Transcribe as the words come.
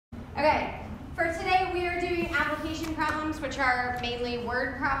Okay, for today we are doing application problems, which are mainly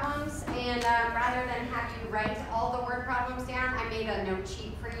word problems. And rather than have you write all the word problems down, I made a note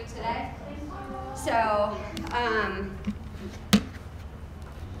sheet for you today. So,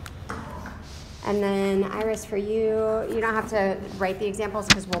 and then Iris, for you, you don't have to write the examples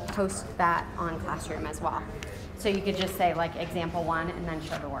because we'll post that on Classroom as well. So you could just say like example 1 and then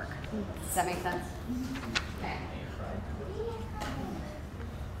show the work. Does that make sense? Okay.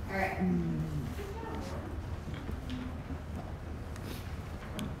 All right.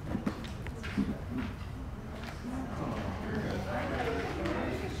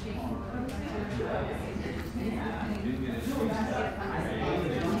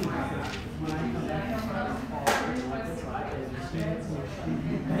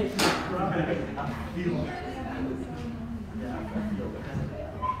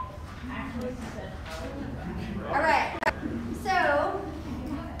 All right, so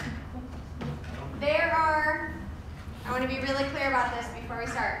I want to be really clear about this before we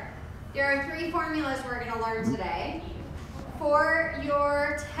start. There are 3 formulas we're going to learn today. For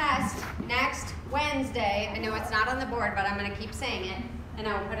your test next Wednesday, I know it's not on the board, but I'm going to keep saying it, and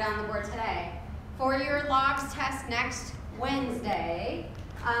I will put it on the board today. For your logs test next Wednesday,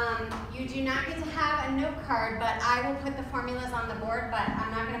 you do not get to have a note card, but I will put the formulas on the board, but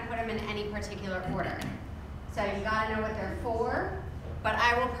I'm not going to put them in any particular order. So you got to know what they're for, but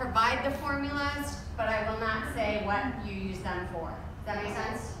I will provide the formulas, but I will not say what you use them for. Does that make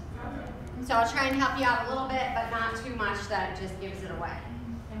sense? So I'll try and help you out a little bit, but not too much that it just gives it away.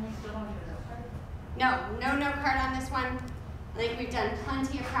 And we still don't get a note card? No note card on this one. I think we've done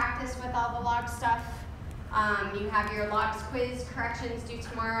plenty of practice with all the log stuff. You have your logs quiz corrections due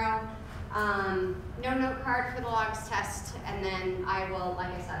tomorrow. No note card for the logs test, and then I will,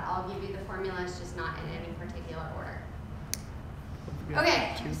 like I said, I'll give you the formulas, just not in any particular order.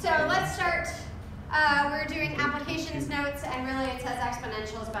 Okay, so let's start. We're doing applications notes, and really it says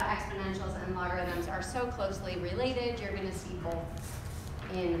exponentials, but exponentials and logarithms are so closely related, you're going to see both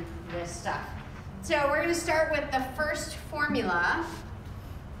in this stuff. So we're going to start with the first formula,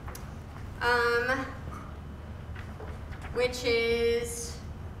 which is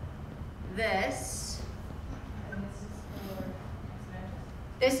this.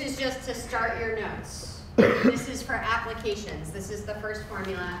 This is just to start your notes. This is for applications. This is the first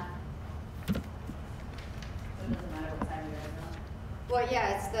formula. So it doesn't matter what side you're on? Well,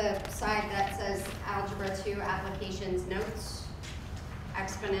 yeah, it's the side that says Algebra 2 applications notes,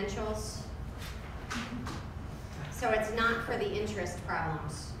 exponentials. So it's not for the interest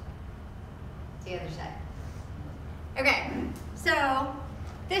problems. It's the other side. Okay, so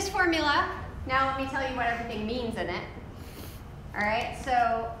this formula, now let me tell you what everything means in it. All right,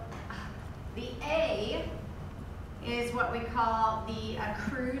 so the A is what we call the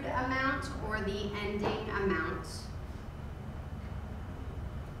accrued amount or the ending amount.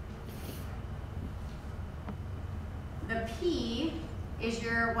 The P is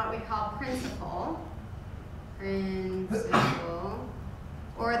your what we call principal,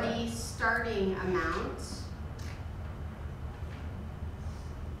 or the starting amount.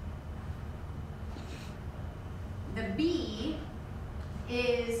 The B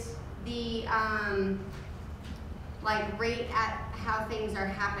is the like rate at how things are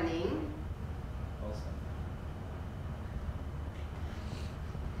happening.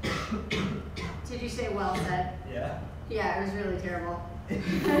 Did you say well said? Yeah. Yeah, it was really terrible.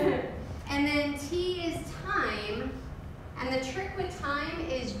 And then T is time, and the trick with time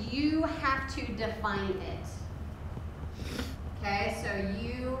is you have to define it. Okay, so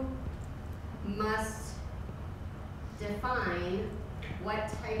you must define what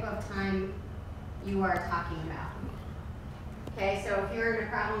type of time you are talking about. Okay, so if you're in a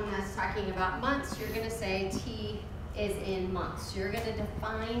problem that's talking about months, you're going to say T is in months. You're going to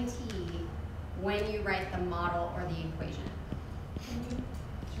define T when you write the model or the equation. Can you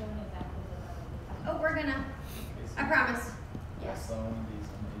show an example of that? Oh, we're gonna. I promise. Yes.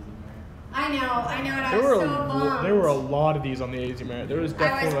 I know, and I was so bummed. There were a lot of these on the Easy Merit. There was I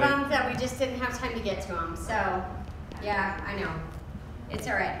definitely was bummed that we just didn't have time to get to them. So, yeah, I know. It's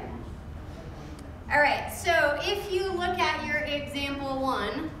all right. All right, so if you look at your example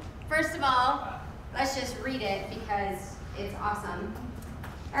 1, first of all, let's just read it because it's awesome.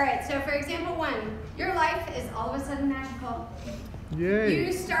 All right, so for example 1, your life is all of a sudden magical. Yay.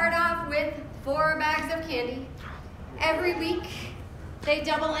 You start off with 4 bags of candy. Every week, they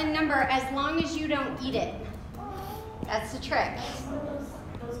double in number as long as you don't eat it. That's the trick.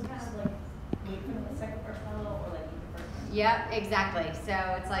 Those kind of like wait for the second marshmallow or like eat the first one? Yep, exactly. So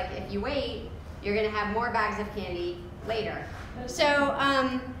it's like if you wait, you're going to have more bags of candy later. So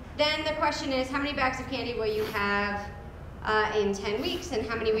then the question is, how many bags of candy will you have in 10 weeks? And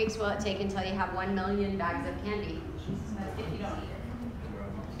how many weeks will it take until you have 1 million bags of candy? If you don't eat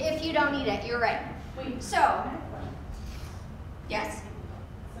it. If you don't eat it, you're right. Wait, So, yes?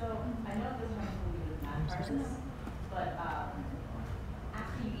 so I know it doesn't have anything to do with math parts, but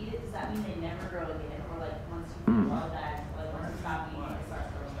after you eat it, does that mean they never grow again? Or like once you eat all that, like once you stop eating it, it starts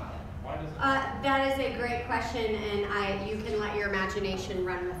growing again? That is a great question, and you can let your imagination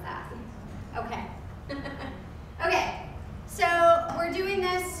run with that. Okay. Okay, so we're doing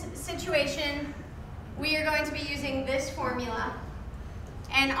this situation. We are going to be using this formula,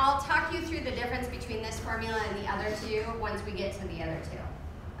 and I'll talk you through the difference between this formula and the other two once we get to the other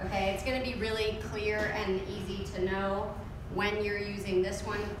two. Okay, it's going to be really clear and easy to know when you're using this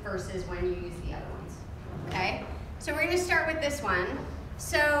one versus when you use the other ones. Okay, so we're going to start with this one.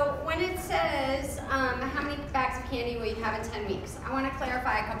 So when it says how many bags of candy will you have in 10 weeks, I want to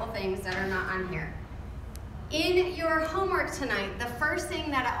clarify a couple things that are not on here. In your homework tonight, the first thing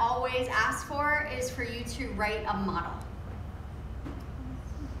that it always asks for is for you to write a model.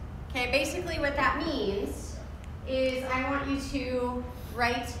 Okay, basically what that means is I want you to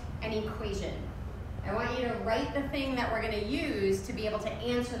write an equation. I want you to write the thing that we're going to use to be able to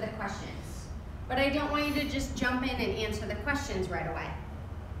answer the questions. But I don't want you to just jump in and answer the questions right away.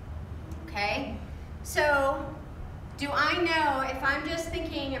 Okay? So, do I know, if I'm just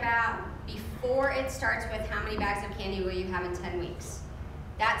thinking about before it starts with how many bags of candy will you have in 10 weeks,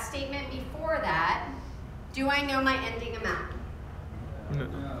 that statement before that, do I know my ending amount?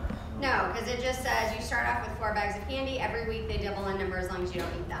 No, because it just says you start off with 4 bags of candy. Every week they double in number as long as you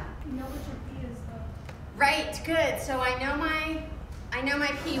don't eat them. You know what your P is though. Right, good. So I know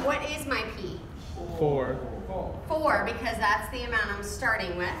my P. What is my P? 4. 4, because that's the amount I'm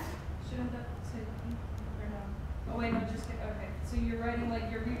starting with. Shouldn't that say P or no? Oh wait, no, just kidding. Okay. So you're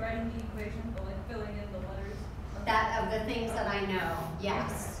rewriting the equation, but like filling in the letters. That of the things that I know,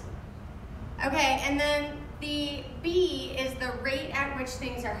 yes. Okay, and then the B is the rate at which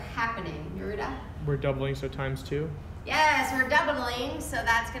things are happening. Yoruda? We're doubling, so times 2. Yes, we're doubling, so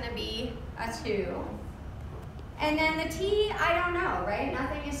that's going to be a 2. And then the T, I don't know, right?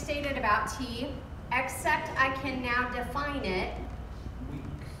 Nothing is stated about T, except I can now define it.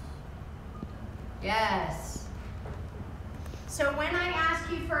 Yes. So when I ask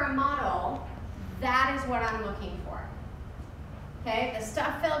you for a model, that is what I'm looking for. Okay, the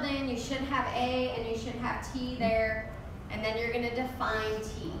stuff filled in, you should have A and you should have T there, and then you're going to define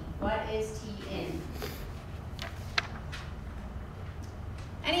T. What is T in?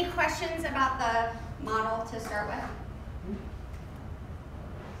 Any questions about the model to start with?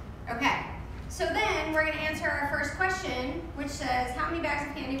 Okay, so then we're going to answer our first question, which says, how many bags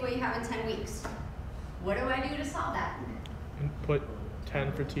of candy will you have in 10 weeks? What do I do to solve that? And put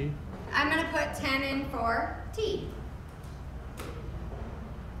 10 for T. I'm going to put 10 in for T.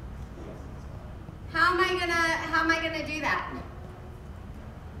 How am I gonna do that?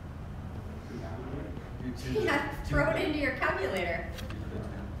 Yeah, throw it into your calculator.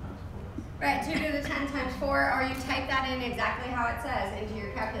 Right, 2 to the 10 times 4, or you type that in exactly how it says into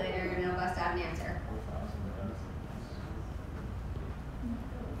your calculator and it'll bust out an answer.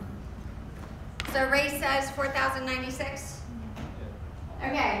 So Ray says 4,096.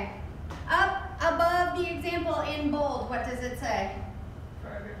 Okay, up above the example in bold, what does it say? For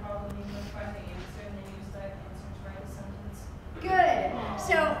every problem, you must find the answer and then use that answer to write a sentence. Good.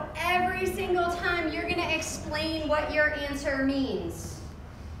 So every single time you're going to explain what your answer means.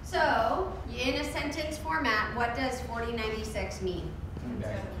 So in a sentence format, what does 4096 mean? Go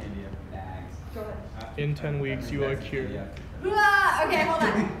ahead. In 10 weeks, you will cure. Okay, hold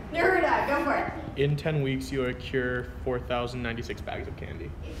on. Neruda, go for it. In 10 weeks, you will cure 4,096 bags of candy.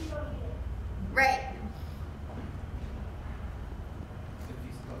 Right.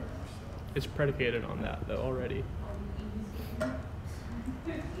 It's predicated on that, though, already.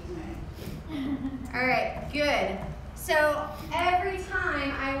 All right, good. So every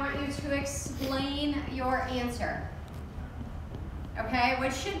time I want you to explain your answer. Okay,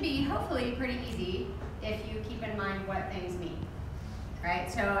 which should be hopefully pretty easy if you keep in mind what things mean.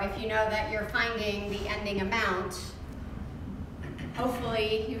 Right, so if you know that you're finding the ending amount,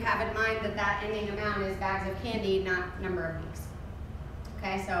 hopefully you have in mind that that ending amount is bags of candy, not number of weeks.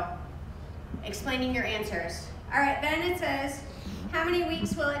 Okay, so explaining your answers. All right, then it says, how many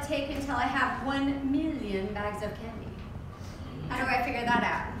weeks will it take until I have 1 million bags of candy? How do I figure that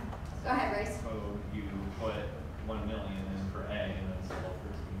out? Go ahead, Race. So you put 1 million in for A and then solve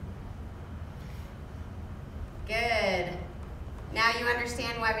for T. Good. Now you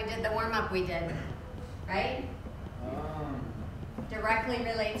understand why we did the warm-up we did, right? To write directly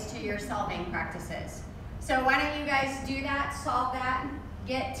relates to your solving practices. So why don't you guys do that, solve that,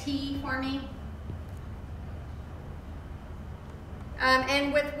 get T for me.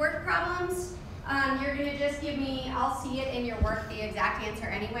 And with word problems, you're gonna just give me, I'll see it in your work, the exact answer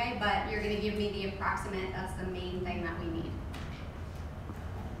anyway, but you're gonna give me the approximate. That's the main thing that we need.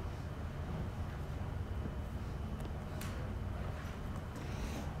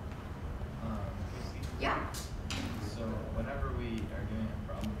 Yeah. So whenever we are doing a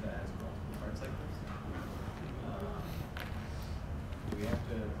problem that has multiple parts like this, do we have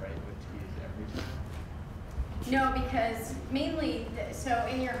to write what T is every time? No, because mainly, so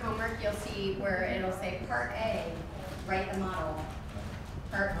in your homework, you'll see where it'll say part A, write the model.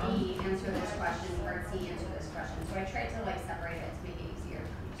 Part B, answer this question. Part C, answer this question. So I tried to like separate it to make it easier to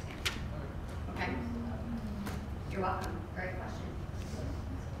understand. Okay? You're welcome. Great question.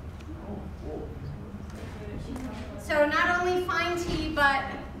 So not only find T, but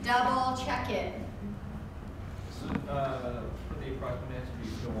double check it. So for the approximate answer, do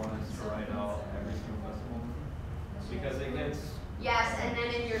you still want us to write out every single decimal? Because it gets... Yes, and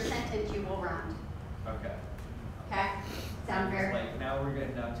then in your sentence you will round. Okay. Okay? Sound fair? Like now we're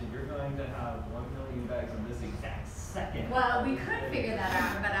getting down to, you're going to have 1 million bags in this exact second. Well, we could figure that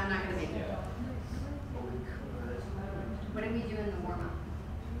out, but I'm not going to make it. Yeah. What did we do in the warm-up?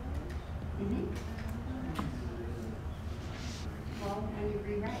 Well, when you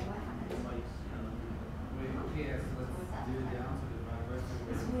rewrite, what happens? Yes, let's do it down to the progress.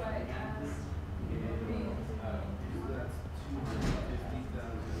 This is what I asked. That's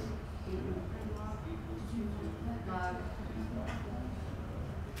 250,000 equals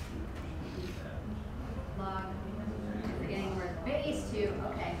Log, I'm forgetting where the base to,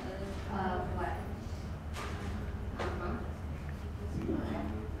 okay, what?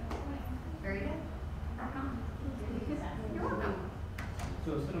 Very good. You're welcome. So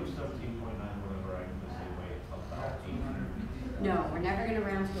instead of 17.9, whatever, I can just say, wait, it's about 800. No, we're never going to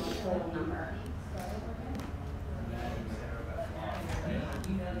round to a whole number.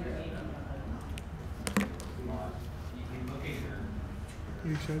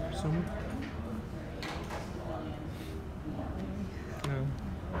 You check someone? No.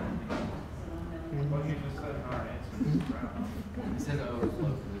 What you just said in our answer is round. It says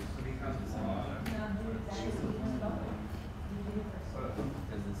overflow for this.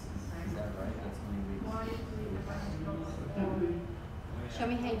 Because this is that right? That's only weeks. Show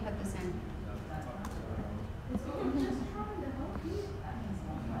me how you put this in.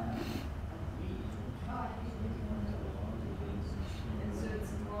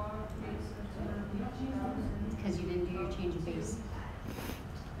 Because you didn't do your change of base.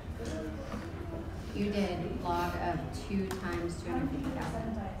 You did log of 2 times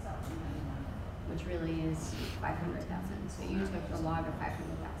 250,000, which really is 500,000. So you took the log of 500,000.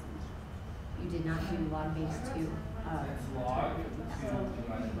 You did not do log base 2 of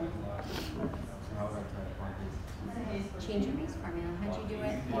 250,000. How would I try to find this? Change your base formula. How'd you do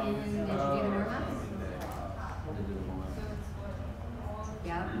it in, did you do the warm-up? To do the warm-up.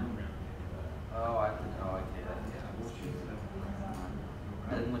 Yep. Oh, I think, oh, I get it, yeah.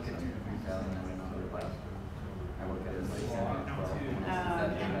 I didn't look at 2 to 3,000, I went on to the last one. I look at it as like 7 to 12.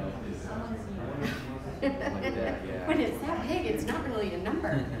 Like that, yeah. When it's that big, it's not really a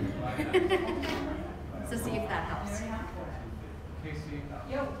number. So see if that helps. Casey,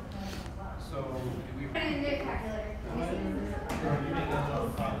 Yo. so do we... Put it in the calculator.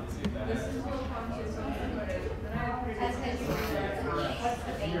 This is what comes to something, but then I put it As you what's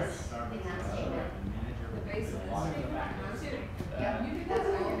the base in that statement? the base of this statement. Yep, that's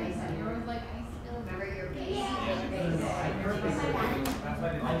what your base is. You're like, I still remember your base.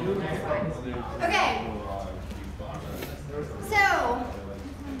 Okay. So,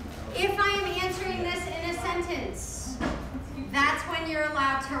 if I am answering this in a sentence, that's when you're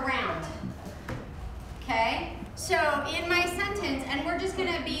allowed to round. Okay? So, in my sentence, and we're just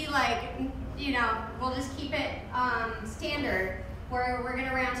going to be like, you know, we'll just keep it standard, where we're going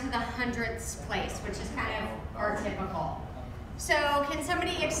to round to the hundredths place, which is kind of our typical. So, can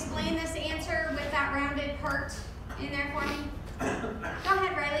somebody explain this answer with that rounded part in there for me? Go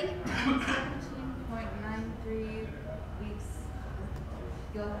ahead, Riley. 17.93 weeks.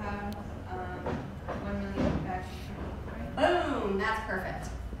 You'll have 1 million bags. Boom, that's perfect.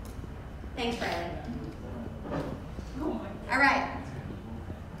 Thanks, Riley. All right.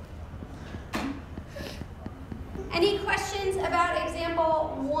 Any questions about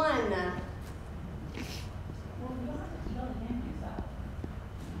example 1?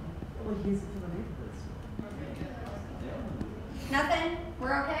 Nothing?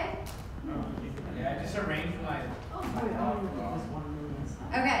 We're okay? Yeah, I just arranged my...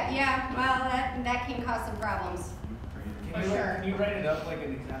 Okay, yeah, well, that can cause some problems. For sure. Can you write it up like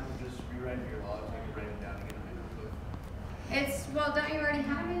an example, just rewrite your logs, I can write it down again in my notebook? Well, don't you already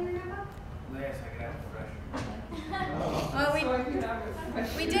have it in your notebook? Yes, I can have it fresh. Well, So I could have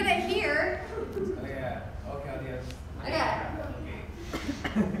it. we did it here. Oh, yeah, okay, yes. Okay.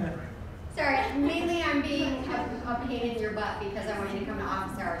 Sorry, mainly I'm being a pain in your butt because I want you to come to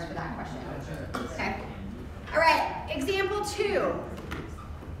office hours for that question. Okay. All right, example 2.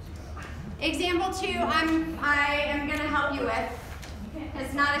 Example 2, I am going to help you with.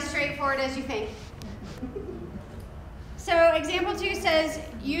 It's not as straightforward as you think. So example 2 says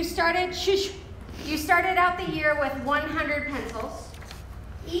you started out the year with 100 pencils.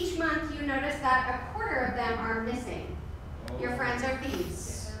 Each month you notice that a quarter of them are missing. Your friends are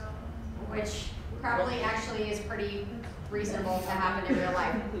thieves, which probably actually is pretty reasonable to happen in real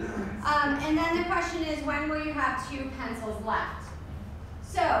life. And then the question is, when will you have 2 pencils left?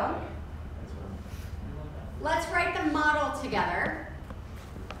 So let's write the model together.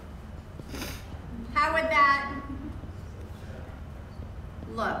 How would that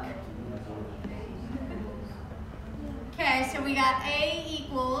look? Okay, so we got A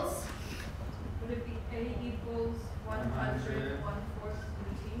equals. Would it be A equals 100, 1/4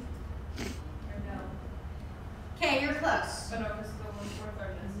 18? Or no? Okay, you're close. But no, because the 1/4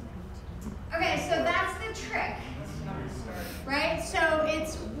 are missing. Okay, so that's the trick, That's how we start. right? So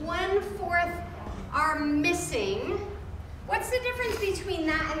it's 1/4 are missing. What's the difference between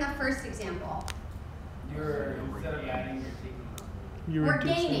that and the first example? You're, instead of adding, you're taking. You're We're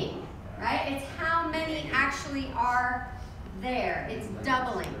reducing. gaining, right? It's how many actually are there. It's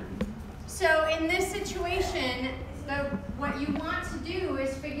doubling. So in this situation, what you want to do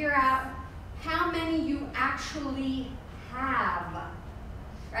is figure out how many you actually have,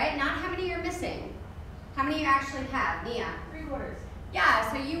 right? Not how many you're missing. How many you actually have, Nia? 3/4.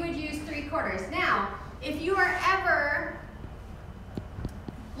 Yeah, so you would use 3/4. Now, if you are ever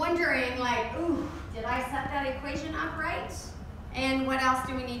wondering, like, ooh, did I set that equation up right? And what else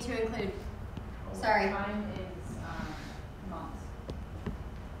do we need to include? Sorry. Mine is, months.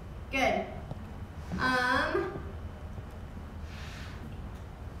 Good.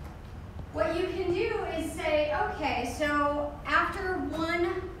 What you can do is say, okay, so after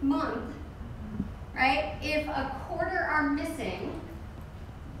 1 month, right, if a quarter are missing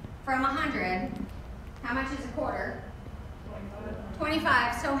from 100, how much is a quarter?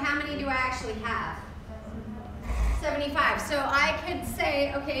 25. So how many do I actually have? 75. So I could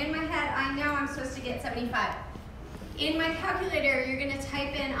say, okay, in my head, I know I'm supposed to get 75. In my calculator, you're going to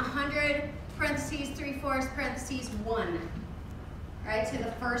type in 100 parentheses 3/4 parentheses 1, right, to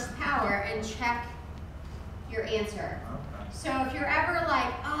the first power and check your answer. So if you're ever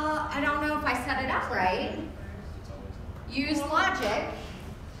like, oh, I don't know if I set it up right, use logic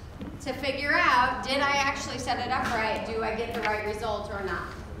to figure out, did I actually set it up right? Do I get the right result or not?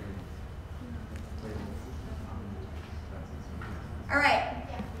 All right.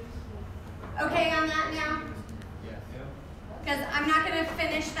 Okay on that now? Because I'm not going to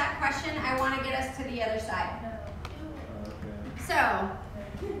finish that question. I want to get us to the other side. So,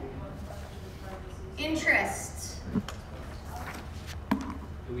 interest.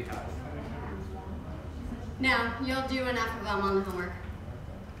 Do we have? No, you'll do enough of them on the homework.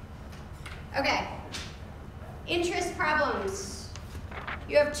 Okay. Interest problems.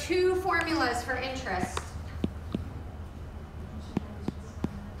 You have 2 formulas for interest.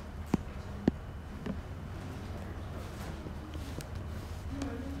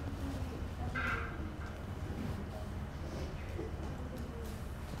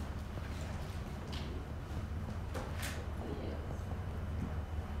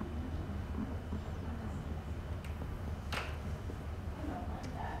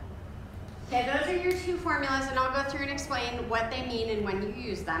 Okay, those are your 2 formulas, and I'll go through and explain what they mean and when you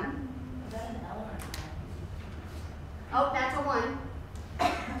use them. Is that an L or an I? Oh, that's a 1.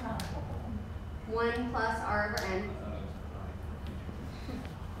 1 plus r over n.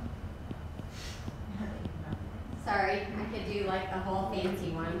 Sorry, I could do like the whole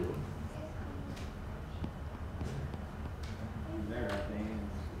fancy one. There, I think.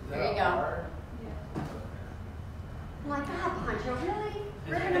 There you go. I'm like, God, Pancho, really?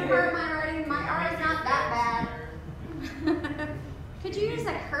 Ripping apart my writing? My R is not that bad. Could you use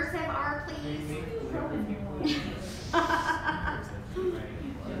a cursive R, please?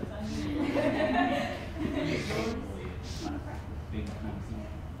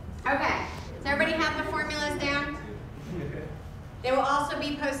 Okay, does everybody have the formulas down? They will also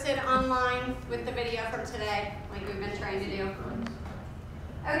be posted online with the video from today, like we've been trying to do.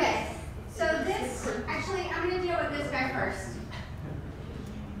 Okay, so this, actually, I'm going to deal with this guy first.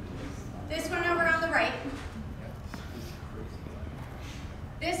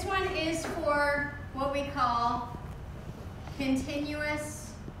 what we call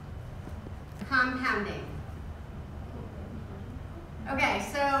continuous compounding. Okay,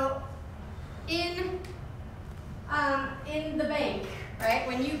 so in the bank, right,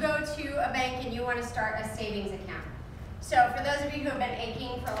 when you go to a bank and you want to start a savings account. So for those of you who have been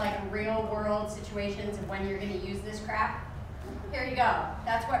aching for like real world situations of when you're going to use this crap, here you go.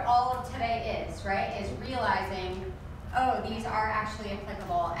 That's what all of today is, right? Is realizing, oh, these are actually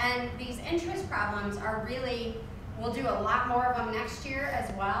applicable. And these interest problems are really, we'll do a lot more of them next year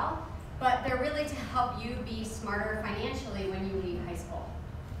as well, but they're really to help you be smarter financially when you leave high school,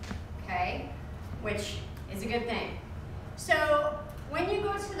 okay? Which is a good thing. So when you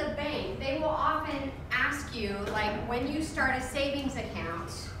go to the bank, they will often ask you, like when you start a savings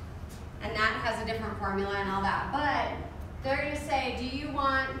account, and that has a different formula and all that, but they're going to say, do you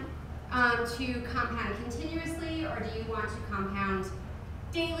want to compound continuously, or do you want to compound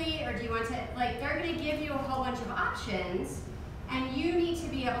daily, or do you want to, like, they're going to give you a whole bunch of options, and you need to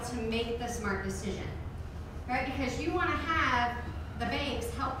be able to make the smart decision, right? Because you want to have the banks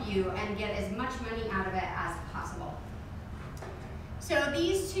help you and get as much money out of it as possible. So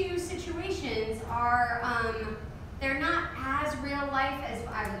these two situations are, they're not as real life as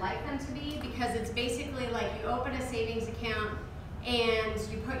I would like them to be, because it's basically like you open a savings account and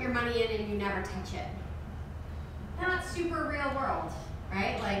you put your money in and you never touch it. Not super real world,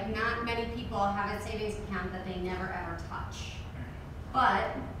 right? Like not many people have a savings account that they never ever touch.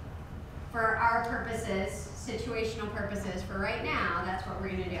 But for our purposes, situational purposes, for right now, that's what we're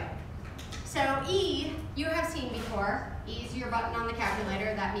gonna do. So E, you have seen before. E is your button on the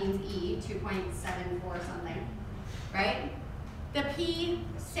calculator. That means E, 2.74 something, right? The P,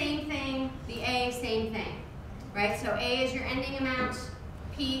 same thing. The A, same thing, right? So A is your ending amount.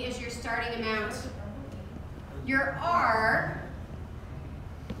 P is your starting amount. Your R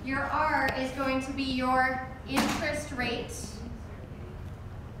is going to be your interest rate.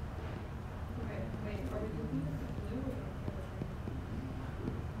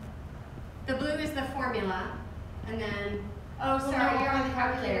 The blue is the formula, and then, oh, sorry, you're on the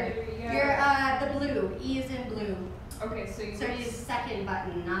calculator. You're the blue. E is in blue. Okay, so you So use the second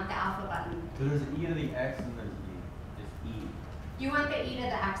button, not the alpha button. So there's an E to the X and there's E. Just E. You want the E to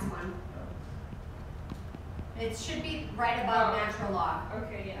the X one. It should be right above natural log.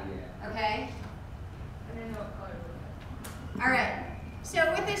 Okay, yeah. Okay? I didn't know what color it was. All right. So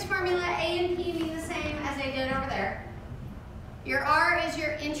with this formula, A and P mean the same as they did over there. Your R is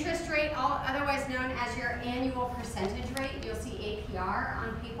your interest rate, otherwise known as your annual percentage rate. You'll see APR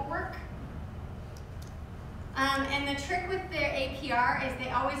on paperwork. And the trick with their APR is they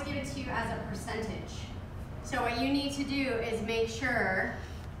always give it to you as a percentage. So what you need to do is make sure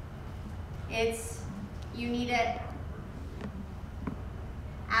you need it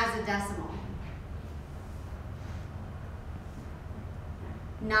as a decimal,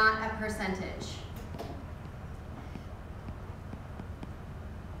 not a percentage.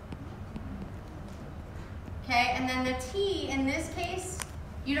 Okay, and then the T in this case,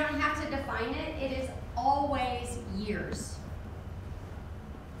 you don't have to define it. It is always years.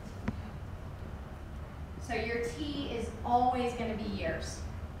 So your T is always going to be years.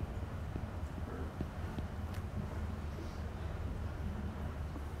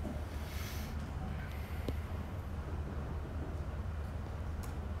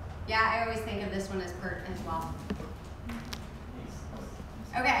 Yeah, I always think of this one as PERT as well.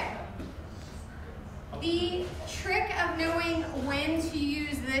 Okay. The trick of knowing when to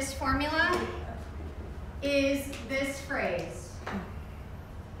use this formula is this phrase.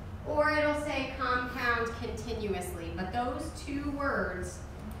 Or it'll say compound continuously, but those two words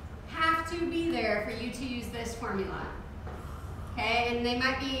have to be there for you to use this formula. Okay, and they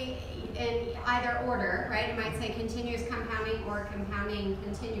might be in either order, right? It might say continuous compounding or compounding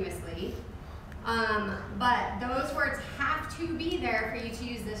continuously. But those words have to be there for you to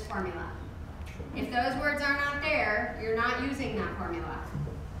use this formula. If those words are not there, you're not using that formula.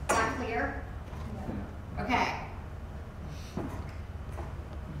 Is that clear? Okay.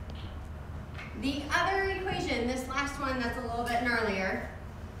 The other equation, this last one that's a little bit gnarlier,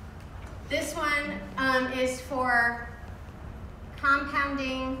 this one is for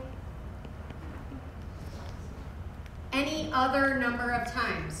compounding any other number of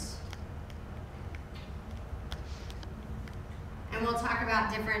times. And we'll talk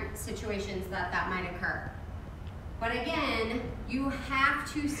about different situations that might occur. But again, you have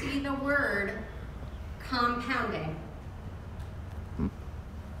to see the word compounding.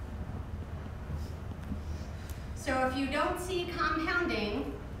 So if you don't see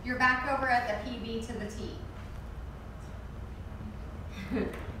compounding, you're back over at the PB to the T.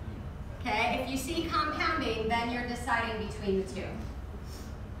 Okay, if you see compounding, then you're deciding between the two.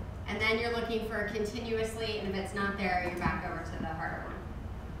 And then you're looking for continuously, and if it's not there, you're back over to the harder one.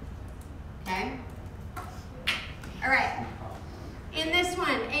 Okay? All right. In this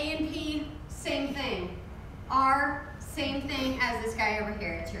one, A and P, same thing. R, same thing as this guy over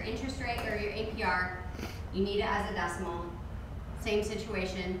here. It's your interest rate or your APR. You need it as a decimal. Same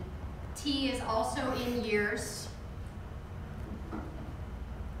situation. T is also in years.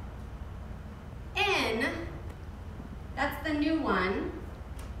 N, that's the new one.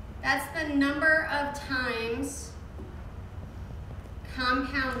 That's the number of times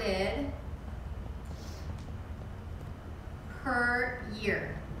compounded per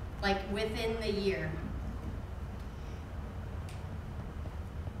year, like within the year.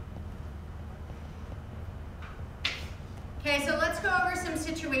 Okay, so let's go over some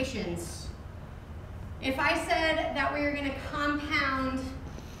situations. If I said that we were going to compound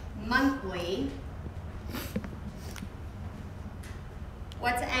monthly,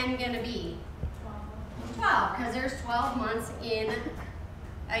 what's N going to be? 12, because there's 12 months in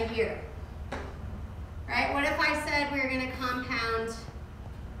a year. Right? What if I said we were going to compound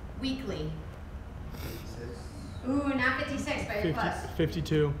weekly? 56. Ooh, not 56, but you're close.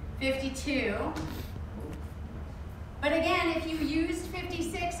 52. 52. But again, if you used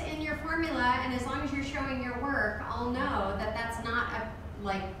 56 in your formula, and as long as you're showing your work, I'll know that that's not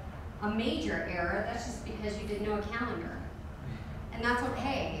a major error. That's just because you didn't know a calendar. And that's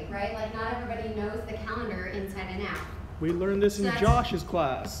okay, right? Like, not everybody knows the calendar inside and out. We learned this in Josh's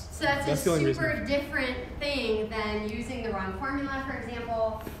class. So that's a the only super reason. different thing than using the wrong formula, for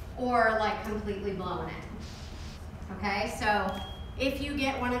example, or like completely blowing it. Okay, so if you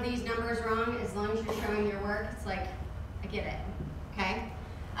get one of these numbers wrong, as long as you're showing your work, it's like, I get it, okay?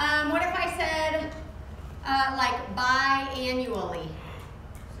 What if I said like biannually?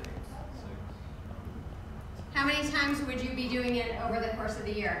 How many times would you be doing it over the course of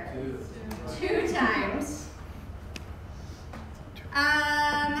the year? 2 times.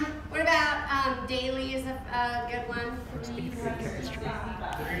 What about daily is a good one?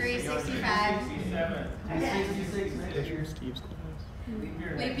 365. Okay. Steve's class.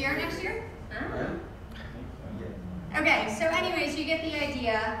 Leap year next year? Huh? Okay, so anyways, you get the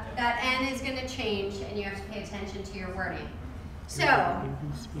idea that N is going to change and you have to pay attention to your wording. So,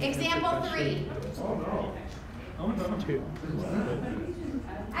 example 3.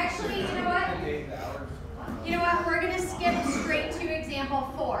 Actually, you know what? You know what? We're going to skip straight to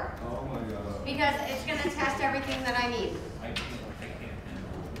example 4. Because it's going to test everything that I need.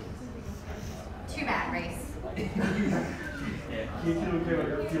 Too bad, Race.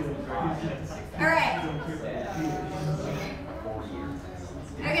 All right.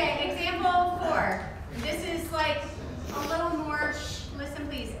 Okay, example 4. This is like a little more, listen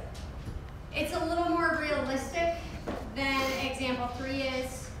please. It's a little more realistic than example 3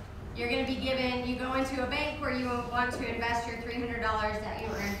 is. You're going to be given, you go into a bank where you want to invest your $300 that you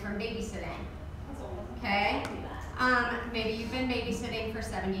earned from babysitting. Okay? Maybe you've been babysitting for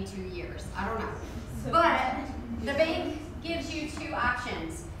 72 years. I don't know. But the bank gives you 2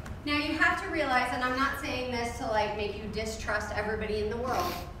 options. Now you have to realize, and I'm not saying this to like make you distrust everybody in the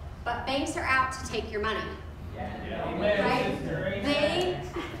world, but banks are out to take your money. Right?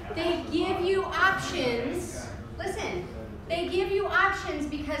 They give you options. Listen, they give you options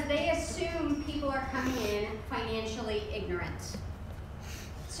because they assume people are coming in financially ignorant.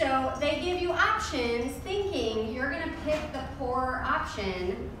 So they give you options thinking you're going to pick the poor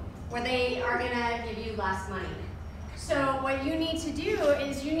option where they are going to give you less money. So what you need to do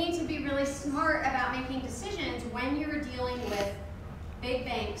is you need to be really smart about making decisions when you're dealing with big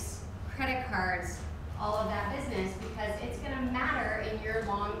banks, credit cards, all of that business, because it's going to matter in your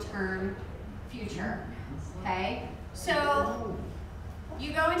long-term future, okay? So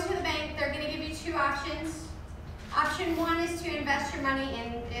you go into the bank, they're going to give you 2 options. Option 1 is to invest your money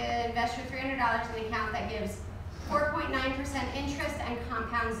in, invest your $300 in an account that gives 4.9% interest and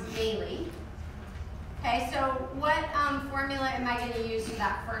compounds daily. Okay, so what formula am I going to use for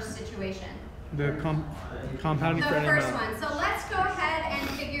that first situation? The compounding The for any first amount. one. So let's go ahead and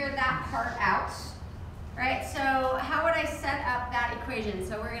figure that part out. Right, so how would I set up that equation?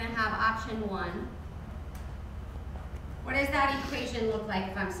 So we're going to have option 1. What does that equation look like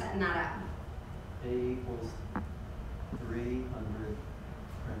if I'm setting that up? A equals 300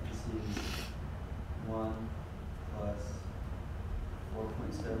 parentheses 1 plus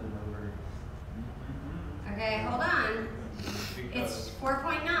 4.7 over. Okay, hold on. It's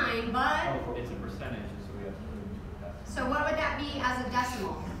 4.9, but It's a percentage, so we have to put it into a decimal. so what would that be as a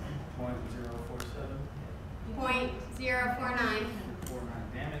decimal? 0.047. 0.049.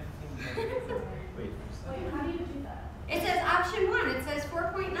 Damn it.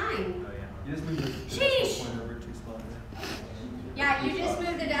 You just moved the Sheesh. point over 2 spots. Yeah, you just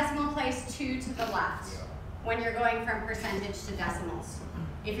move the decimal place 2 to the left when you're going from percentage to decimals.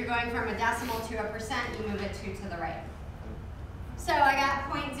 If you're going from a decimal to a percent, you move it 2 to the right. So I got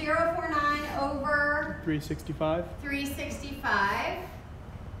 0.049 over 365. 365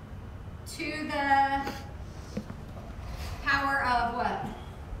 to the power of what?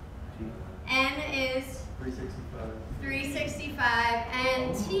 N is 365. 365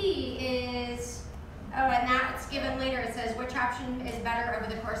 and T is, oh, and that's given later. It says which option is better over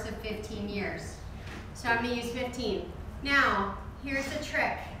the course of 15 years. So I'm going to use 15. Now, here's the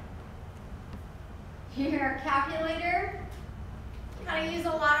trick. Your calculator, gotta use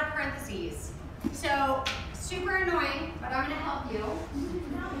a lot of parentheses. So, super annoying, but I'm going to help you.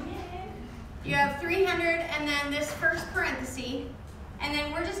 You have 300 and then this first parenthesis, and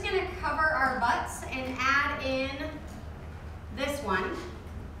then we're just going to cover our butts and add in this one.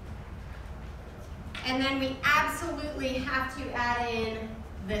 And then we absolutely have to add in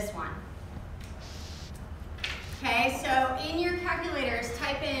this one. Okay, so in your calculators,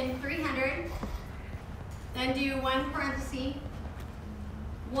 type in 300, then do 1 parenthesis,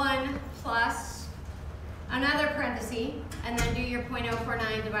 1 plus another parenthesis, and then do your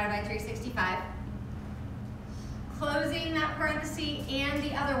 0.049 divided by 365. Closing that parenthesis and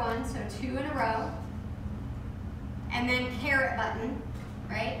the other one, so 2 in a row, and then caret button,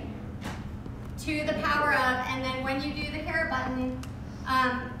 right? To the power of, and then when you do the caret button,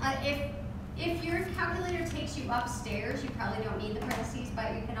 if your calculator takes you upstairs, you probably don't need the parentheses,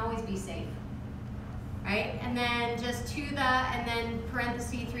 but you can always be safe, right? And then just to the, and then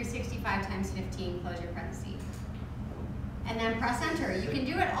parenthesis 365 times 15, close your parentheses. And then press enter. You can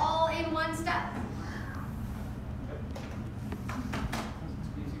do it all in one step.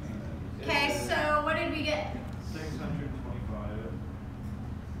 Okay, so what did we get? 625.613737.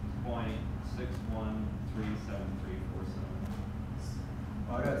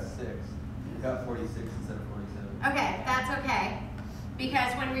 Oh, I got 6. I got 46 instead of 47. Okay, that's okay.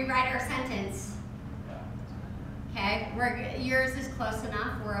 Because when we write our sentence, okay, yours is close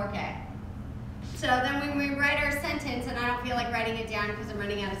enough, we're okay. So then when we write our sentence, and I don't feel like writing it down because I'm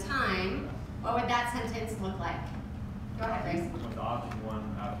running out of time, what would that sentence look like? Go ahead, Grace. With option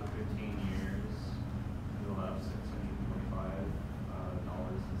 1, after 15 years, you'll have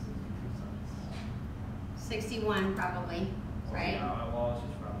 $625.62. 61 probably, right? Yeah, well, it's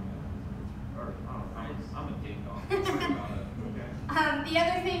just rounding up. Or, I'm a ding dong. Sorry about it. Okay. The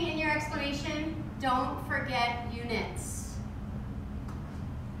other thing in your explanation, don't forget units.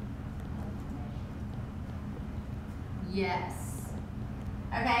 Yes.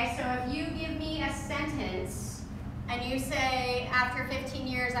 Okay, so if you give me a sentence and you say after 15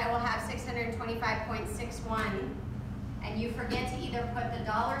 years I will have 625.61 and you forget to either put the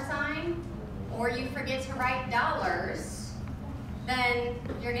dollar sign or you forget to write dollars, then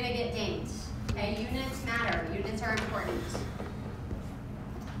you're going to get dinged. Okay, units matter. Units are important.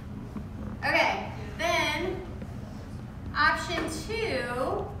 Okay, then option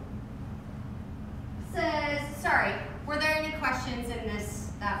 2 says, sorry, were there any questions in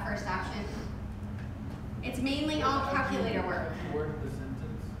that first option? It's mainly all calculator work. Word the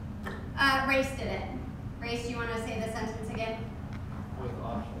sentence. Race did it. Race, do you want to say the sentence again? With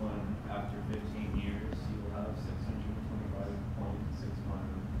option 1, after 15 years, you will have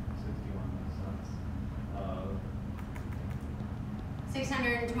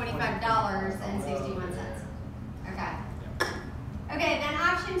 $625.61. Okay. Okay, then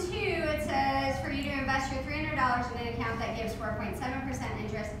option 2, it says for you to invest your $300 in an account that gives 4.7%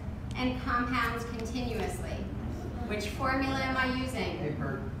 interest and compounds continuously. Which formula am I using? Hey,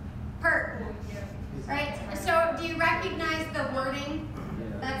 Bert. PERT. Right? So do you recognize the wording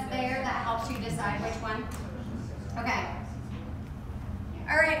that's there that helps you decide which one? Okay.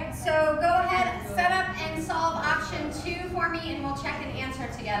 All right, so go ahead, set up and solve option 2 for me and we'll check an answer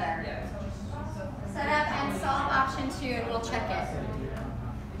together. Set up and solve option 2 and we'll check it.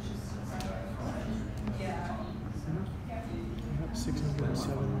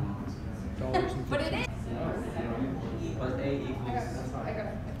 $607. What it is? But A equals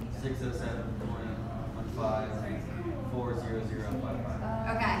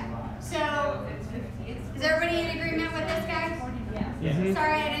 607.15400055. Okay. So, is everybody in agreement with this, guys? Mhm.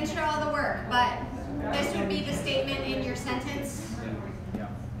 Sorry I didn't show all the work, but this would be the statement in your sentence.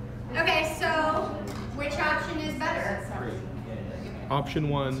 Okay, so which option is better? Option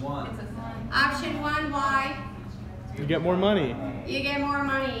 1. Option 1, why? You get more money. You get more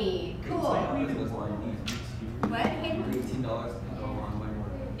money. Cool. What? $18 can go a long way more.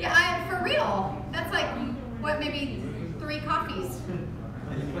 Yeah, for real. That's like, what, maybe 3 coffees.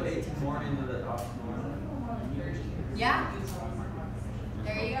 Can you put 18 more into the optional one? Yeah.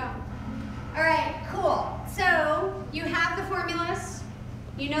 There you go. All right, cool. So you have the formulas.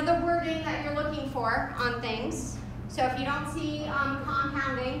 You know the wording that you're looking for on things. So if you don't see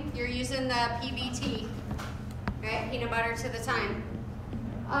compounding, you're using the PBT, right? Peanut butter to the time.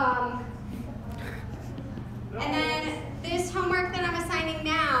 And then this homework that I'm assigning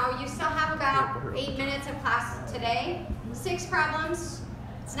now, you still have about 8 minutes of class today. 6 problems.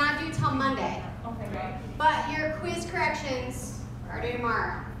 It's not due till Monday. Okay, great. But your quiz corrections are due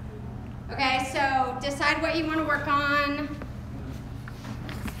tomorrow. Okay, so decide what you want to work on.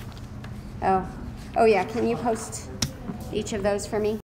 Oh yeah, can you post each of those for me?